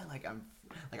fuck yeah,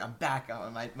 I'm back.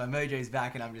 My mojo's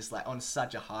back, and I'm just like on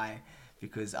such a high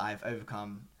because I've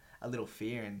overcome a little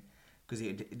fear, and because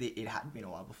it had been a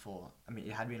while before. I mean,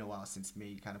 it had been a while since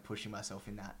me kind of pushing myself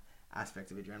in that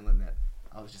aspect of adrenaline that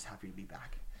I was just happy to be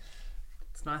back.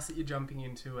 It's nice that you're jumping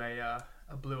into a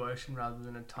blue ocean rather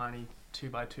than a tiny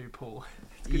 2x2 pool.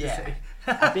 It's good to see.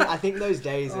 I think those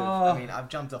days of, Oh. I mean, I've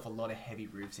jumped off a lot of heavy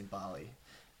roofs in Bali.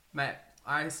 Mate,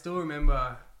 I still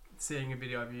remember seeing a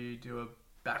video of you do a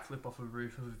backflip off a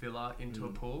roof of a villa into a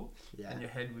pool, Yeah. and your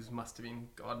head must have been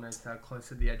God knows how close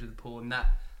to the edge of the pool, and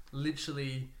that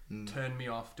literally turned me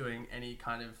off doing any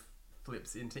kind of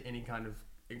flips into any kind of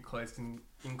enclosed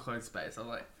space. I was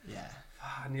like, Yeah.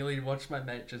 I nearly watched my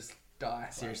mate just die.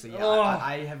 Seriously, Like, yeah.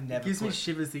 I have never it gives me put,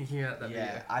 shivers thinking about that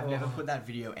video. I've never put that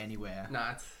video anywhere.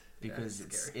 Nah, Because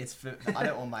scary. it's for I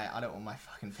don't want my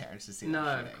fucking parents to see No,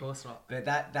 that shit. of course not. But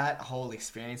that whole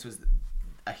experience was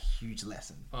a huge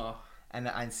lesson. Oh,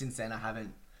 And since then I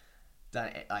haven't done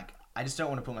it. Like I just don't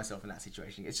want to put myself in that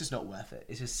situation. It's just not worth it.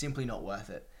 It's just simply not worth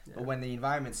it. Yeah. But when the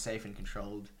environment's safe and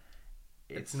controlled,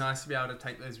 it's nice to be able to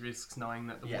take those risks, knowing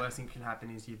that the Yeah. worst thing that can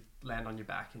happen is you land on your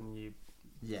back and you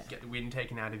yeah. get the wind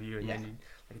taken out of you, and Yeah. then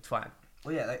it's fine.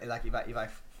 Well, yeah. Like if I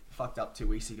fucked up 2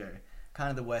 weeks ago, kind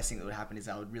of the worst thing that would happen is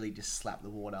I would really just slap the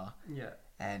water Yeah.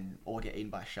 or get eaten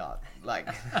by a shark. Like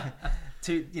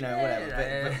whatever.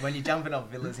 Yeah. But when you're jumping off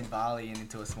villas in Bali and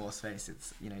into a small space,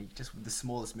 it's just the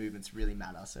smallest movements really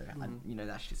matter. So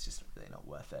that shit's just really not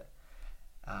worth it.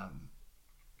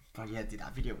 But yeah, dude,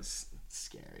 that video was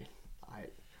scary. I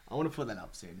want to put that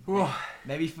up soon. Whoa.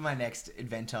 Maybe for my next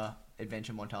adventure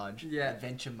montage. Yeah. I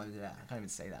can't even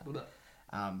say that.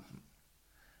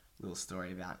 Little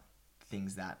story about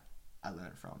things that I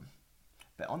learned from.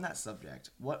 But on that subject,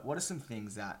 what are some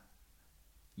things that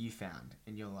you found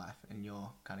in your life and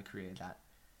your kind of career that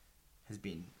has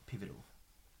been pivotal?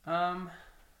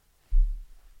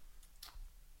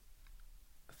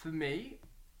 For me,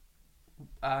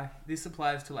 this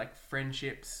applies to like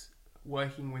friendships,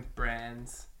 working with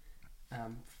brands,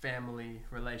 family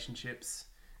relationships.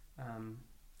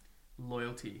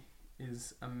 Loyalty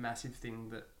is a massive thing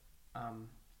that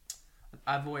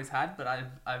I've always had, but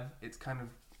it's kind of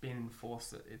been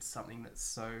enforced that it's something that's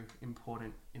so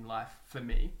important in life for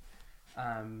me,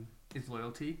 is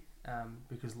loyalty,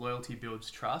 because loyalty builds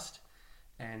trust,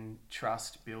 and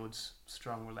trust builds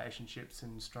strong relationships,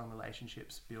 and strong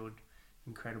relationships build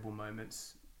incredible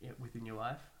moments within your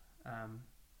life.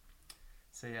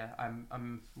 So yeah,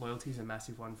 loyalty is a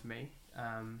massive one for me.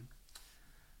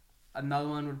 Another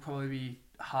one would probably be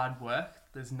hard work.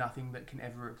 There's nothing that can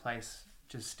ever replace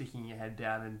just sticking your head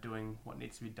down and doing what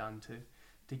needs to be done to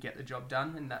get the job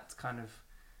done, and that's kind of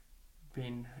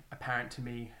been apparent to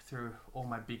me through all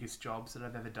my biggest jobs that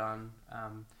I've ever done,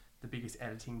 the biggest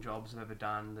editing jobs I've ever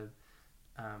done,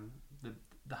 the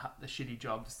shitty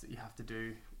jobs that you have to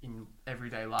do in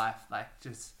everyday life. Like,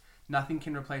 just nothing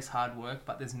can replace hard work,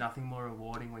 but there's nothing more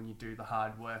rewarding when you do the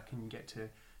hard work and you get to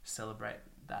celebrate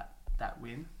that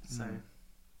win. So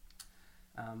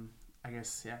I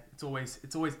guess, yeah, it's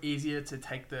always easier to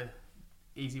take the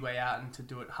easy way out and to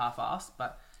do it half-assed,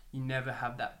 but you never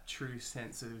have that true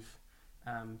sense of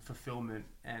fulfillment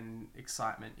and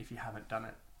excitement if you haven't done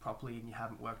it properly and you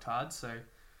haven't worked hard. So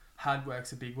hard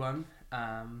work's a big one.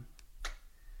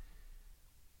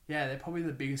 Yeah, they're probably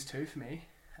the biggest two for me.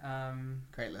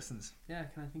 Great lessons. Yeah,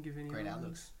 can I think of any Great other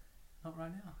outlooks. ones? Not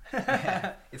right now.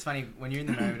 Yeah. It's funny when you're in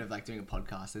the moment of like doing a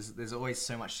podcast. There's always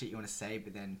so much shit you want to say,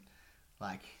 but then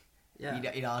like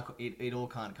it all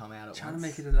can't come out at Trying once. to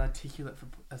make it as articulate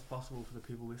as possible for the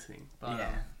people listening. But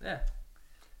Yeah.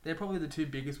 they're probably the two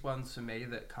biggest ones for me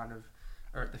that kind of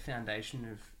are at the foundation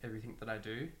of everything that I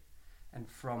do, and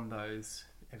from those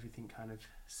everything kind of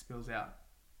spills out.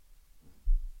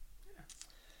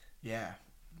 Yeah,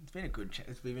 it's been a good chat.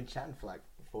 We've been chatting for like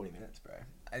 40 minutes, bro.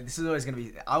 This is always going to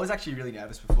be... I was actually really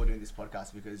nervous before doing this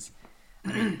podcast because,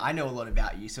 I mean, I know a lot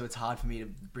about you, so it's hard for me to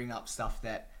bring up stuff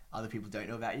that other people don't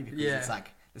know about you because it's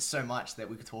like, there's so much that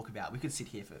we could talk about. We could sit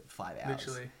here for 5 hours.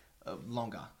 Literally.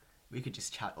 Longer. We could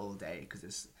just chat all day because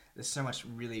there's so much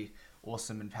really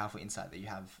awesome and powerful insight that you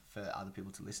have for other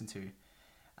people to listen to.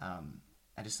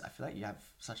 I feel like you have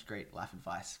such great life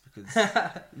advice because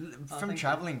from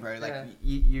traveling, bro, like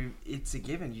you it's a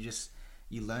given.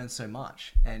 You learn so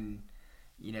much, and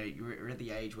you know, you're at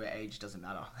the age where age doesn't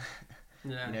matter.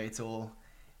 Yeah. You know, it's all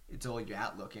your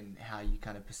outlook and how you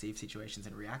kind of perceive situations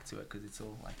and react to it, because it's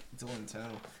all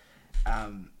internal.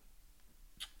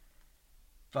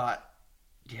 But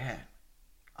yeah,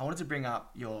 I wanted to bring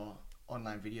up your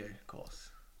online video course.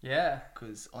 Yeah.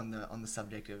 Because on the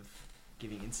subject of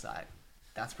giving insight,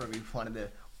 that's probably one of the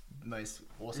most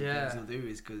awesome things you'll do,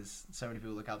 is because so many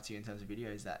people look up to you in terms of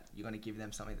videos, that you're going to give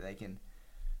them something that they can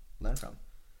learn from.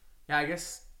 Yeah, I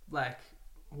guess like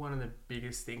one of the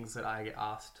biggest things that I get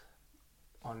asked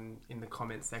in the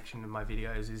comment section of my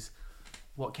videos is,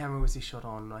 what camera was this shot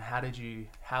on, or how did you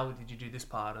do this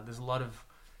part? Or there's a lot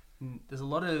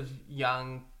of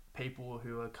young people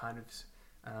who are kind of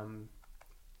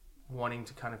wanting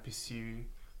to kind of pursue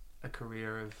a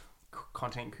career of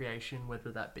content creation,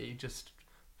 whether that be just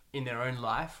in their own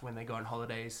life when they go on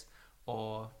holidays,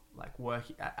 or like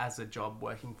working as a job,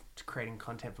 creating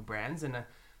content for brands. And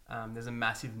there's a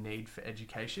massive need for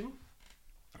education,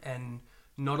 and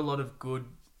not a lot of good,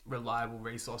 reliable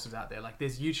resources out there. Like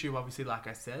there's YouTube, obviously, like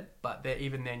I said, but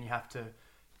even then you have to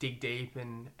dig deep,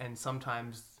 and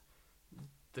sometimes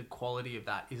the quality of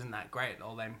that isn't that great,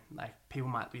 or then like people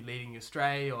might be leading you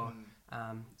astray, or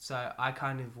so I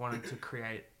kind of wanted to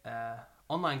create an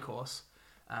online course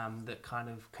that kind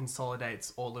of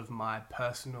consolidates all of my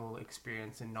personal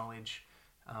experience and knowledge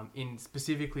in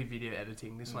specifically video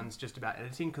editing. This one's just about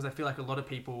editing, because I feel like a lot of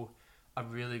people are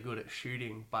really good at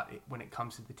shooting, but when it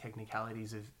comes to the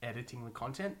technicalities of editing the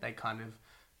content, they kind of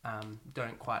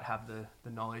don't quite have the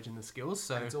knowledge and the skills.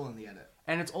 So and it's all in the edit.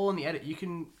 And it's all in the edit. You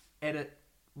can edit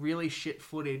really shit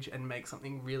footage and make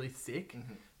something really sick,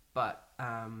 but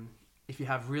if you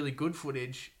have really good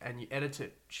footage and you edit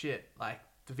it shit, like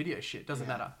the video shit, doesn't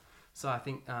matter. So I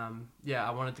think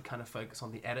I wanted to kind of focus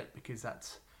on the edit, because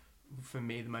that's for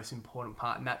me the most important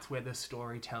part, and that's where the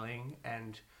storytelling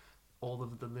and all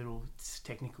of the little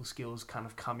technical skills kind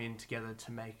of come in together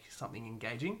to make something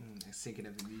engaging. Syncing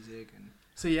of the music. And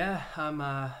so yeah,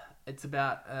 it's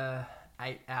about a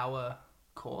 8-hour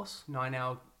course, 9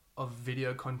 hour of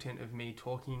video content of me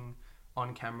talking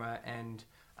on camera, and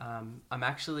I'm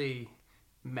actually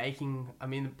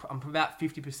I'm about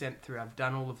 50% through. I've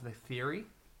done all of the theory,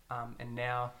 and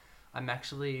now I'm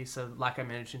actually, so like I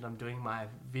mentioned, I'm doing my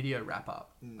video wrap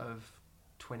up of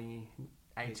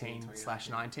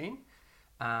 2018/19,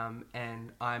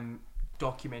 and I'm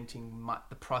documenting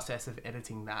the process of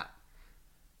editing that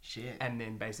shit, and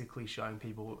then basically showing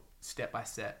people step by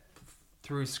step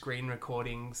through screen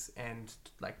recordings and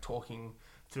like talking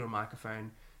through a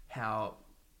microphone how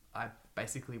I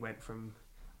basically went from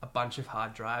a bunch of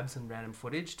hard drives and random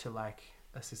footage to like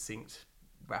a succinct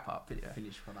wrap up video.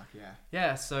 Finished product, yeah.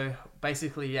 Yeah, so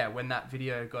basically, when that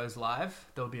video goes live,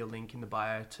 there'll be a link in the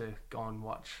bio to go and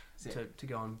watch, to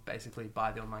go and basically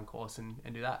buy the online course and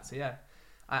do that. So yeah,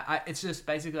 it's just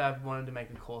basically I've wanted to make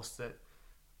a course that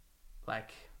like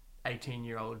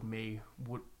 18-year-old me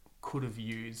could have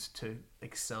used to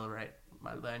accelerate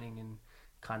my learning and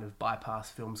kind of bypass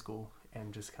film school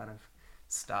and just kind of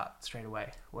start straight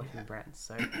away working with brands.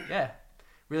 So yeah,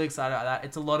 really excited about that.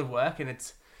 It's a lot of work, and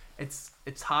it's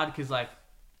hard because like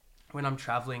when I'm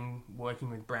traveling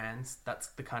working with brands, that's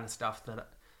the kind of stuff that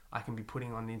I can be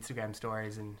putting on the Instagram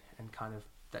stories and kind of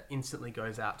that instantly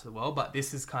goes out to the world. But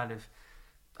this is kind of,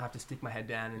 I have to stick my head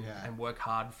down and work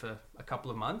hard for a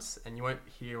couple of months, and you won't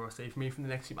hear or see from me from the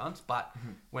next few months, but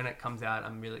when it comes out,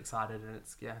 I'm really excited, and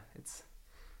it's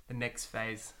the next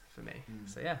phase for me.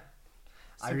 So yeah,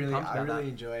 I really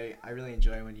enjoy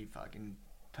when you fucking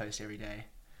post every day.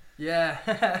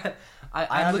 Yeah.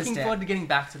 I'm looking forward to getting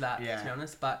back to that, to be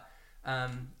honest, but I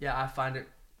find it,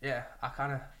 I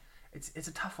kind of, it's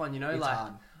a tough one, you know, it's like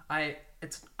hard.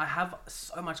 I have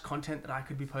so much content that I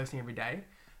could be posting every day,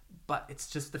 but it's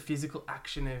just the physical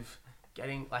action of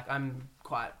getting, like, I'm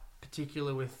quite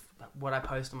particular with what I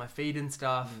post on my feed and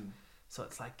stuff. So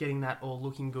it's like getting that all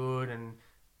looking good and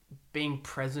being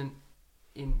present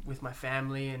with my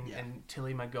family and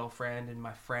Tilly, my girlfriend, and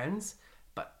my friends,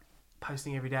 but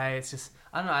posting every day, it's just,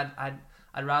 I don't know,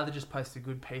 I'd rather just post a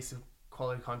good piece of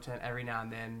quality content every now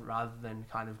and then rather than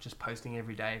kind of just posting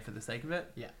every day for the sake of it.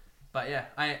 Yeah. But yeah,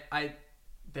 I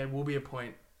there will be a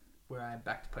point where I'm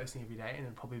back to posting every day, and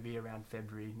it'll probably be around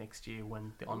February next year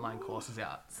when the online course is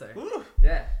out. So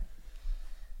yeah,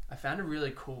 I found a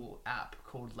really cool app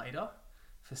called Later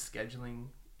for scheduling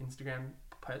Instagram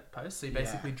posts. So you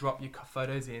basically drop your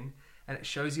photos in, and it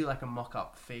shows you like a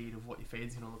mock-up feed of what your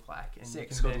feed's gonna look like. And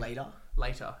it's called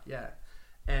Later, yeah.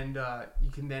 And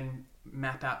you can then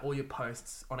map out all your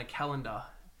posts on a calendar,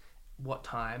 what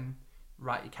time,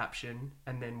 write your caption,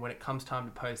 and then when it comes time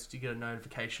to post, you get a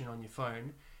notification on your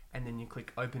phone, and then you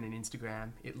click open in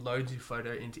Instagram, it loads your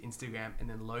photo into Instagram and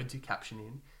then loads your caption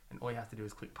in, and all you have to do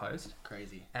is click post.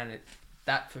 Crazy. And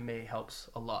that for me helps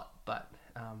a lot, but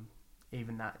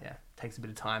even that, takes a bit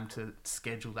of time to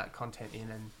schedule that content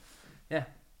in, and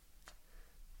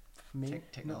for me,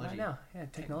 Technology. right now,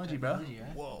 technology, bro.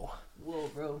 Right? Whoa,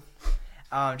 bro.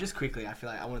 Just quickly, I feel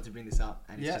like I wanted to bring this up,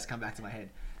 and it's just come back to my head.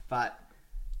 But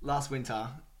last winter,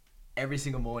 every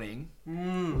single morning,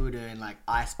 we were doing like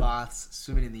ice baths,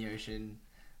 swimming in the ocean.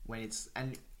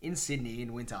 And in Sydney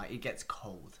in winter, it gets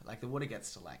cold. Like the water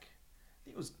gets to like,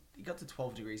 I think it got to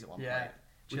 12 degrees at one point,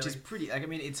 which is pretty. Like I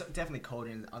mean, it's definitely colder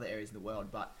in other areas in the world,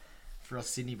 but for us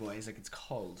Sydney boys, like it's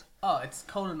cold. Oh, it's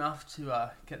cold enough to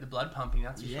get the blood pumping.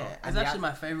 That's for sure. It's actually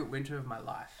my favorite winter of my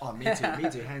life. Oh, me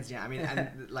too, hands down. I mean,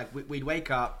 and like we'd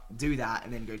wake up, do that,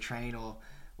 and then go train or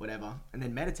whatever, and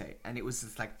then meditate, and it was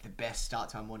just like the best start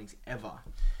to our mornings ever.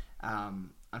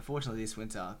 Unfortunately, this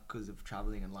winter, because of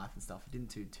traveling and life and stuff, I didn't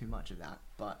do too much of that.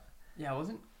 But I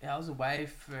was away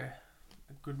for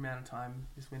a good amount of time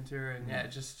this winter, and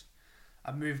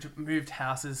I moved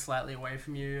houses slightly away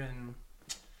from you, and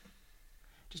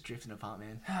just drifting apart,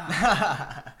 man.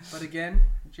 But again,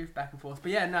 drift back and forth.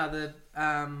 But the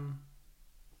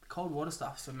cold water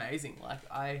stuff's amazing. Like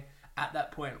I, at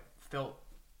that point, felt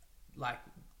like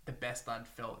the best I'd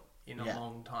felt in a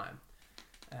long time.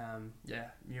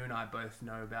 You and I both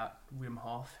know about Wim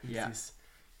Hof. He's this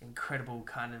incredible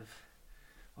kind of,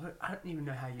 I don't even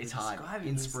know how you describe him.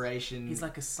 Inspiration. He's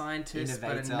like a scientist,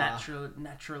 innovator, but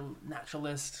a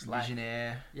naturalist.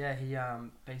 Visionaire. He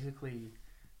basically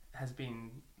has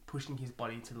been pushing his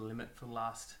body to the limit for the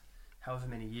last however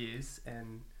many years,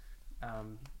 and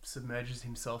submerges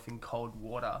himself in cold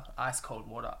water, ice cold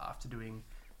water, after doing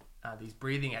these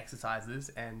breathing exercises,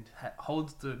 and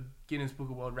holds the Guinness Book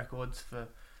of World Records for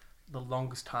the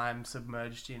longest time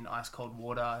submerged in ice cold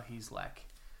water. He's like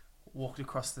walked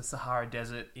across the Sahara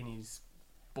Desert in his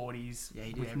boardies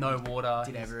with no water.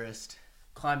 Did Everest.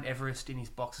 Climbed Everest in his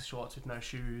boxer shorts with no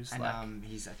shoes. And I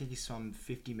think he swam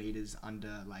 50 meters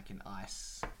under like an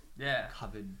ice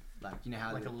covered, like, you know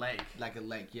how like a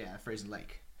lake, a frozen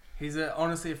lake. He's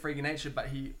honestly a freak of nature, but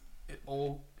it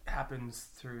all happens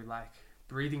through like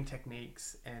breathing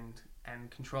techniques and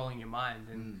controlling your mind,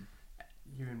 and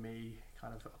you and me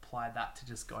kind of applied that to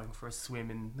just going for a swim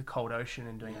in the cold ocean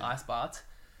and doing ice baths.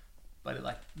 But it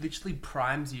like literally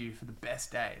primes you for the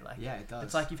best day. Like it does.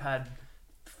 It's like you've had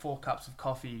 4 cups of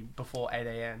coffee before 8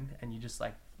 a.m. and you just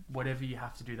like, whatever you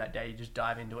have to do that day, you just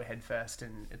dive into it head first,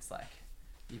 and it's like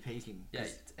you're peaking. Yeah,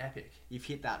 it's epic. You've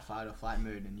hit that fight or flight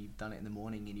mode, and you've done it in the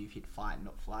morning, and you've hit fight,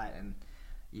 not flight, and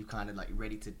you're kind of like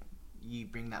ready to. You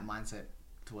bring that mindset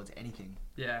towards anything.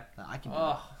 Yeah, like, I can.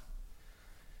 Do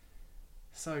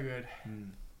so good.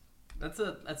 That's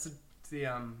the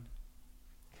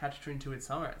catch-22 in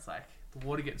summer. It's like the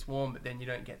water gets warm, but then you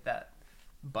don't get that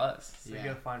buzz, so you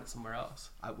gotta find it somewhere else.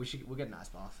 We'll get an ice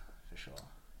bath for sure.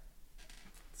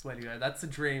 That's the way to go. That's the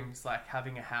dream. It's like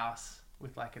having a house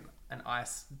with like an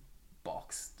ice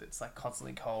box that's like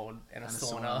constantly cold, and a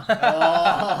sauna.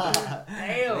 Oh,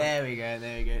 damn! There we go.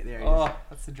 There it is. Oh,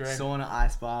 that's the dream. Sauna,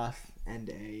 ice bath, and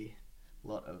a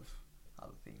lot of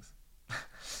other things.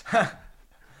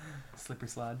 Slippery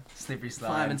slide.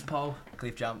 Fireman's pole.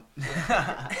 Cliff jump.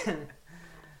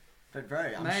 But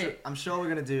bro, I'm sure we're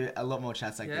gonna do a lot more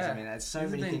chats like this. I mean, there's so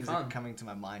many things that are coming to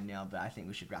my mind now, but I think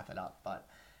we should wrap it up. But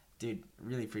dude,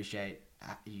 really appreciate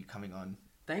you coming on.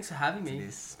 Thanks for having me.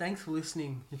 Thanks for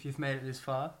listening. If you've made it this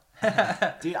far,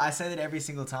 dude, I say that every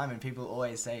single time, and people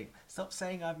always say, "Stop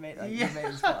saying you've made it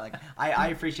this far." Like, I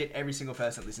appreciate every single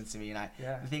person that listens to me, and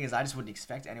the thing is, I just wouldn't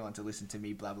expect anyone to listen to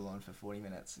me blabber on for 40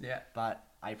 minutes. Yeah. But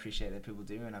I appreciate that people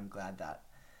do, and I'm glad that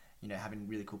having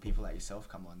really cool people like yourself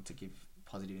come on to give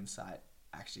positive insight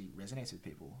actually resonates with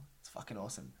people. It's fucking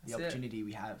awesome. The opportunity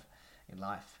we have in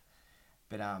life.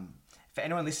 But for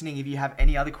anyone listening, if you have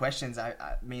any other questions,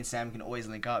 me and Sam can always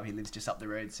link up. He lives just up the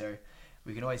road, so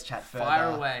we can always chat further.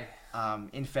 Fire away.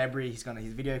 In February, his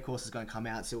video course is going to come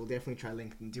out, so we'll definitely try to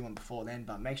link and do one before then.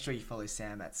 But make sure you follow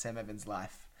Sam at Sam Evans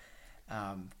Life.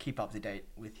 Keep up to date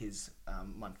with his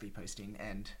monthly posting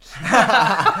and.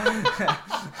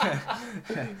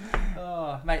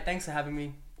 Oh, mate, thanks for having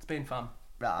me. It's been fun.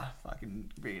 Fucking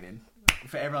bring it in.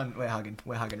 For everyone, we're hugging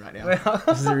right now.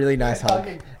 This is a really nice hug,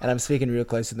 and I'm speaking real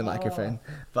close to the microphone.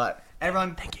 But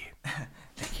everyone, thank you.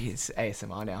 Thank you. It's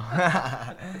ASMR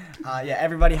now.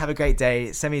 Everybody have a great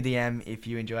day. Send me a DM if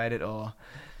you enjoyed it, or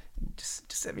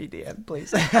just send me a DM,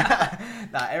 please.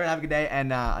 Everyone have a good day,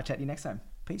 and I'll chat to you next time.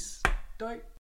 Peace. Dope.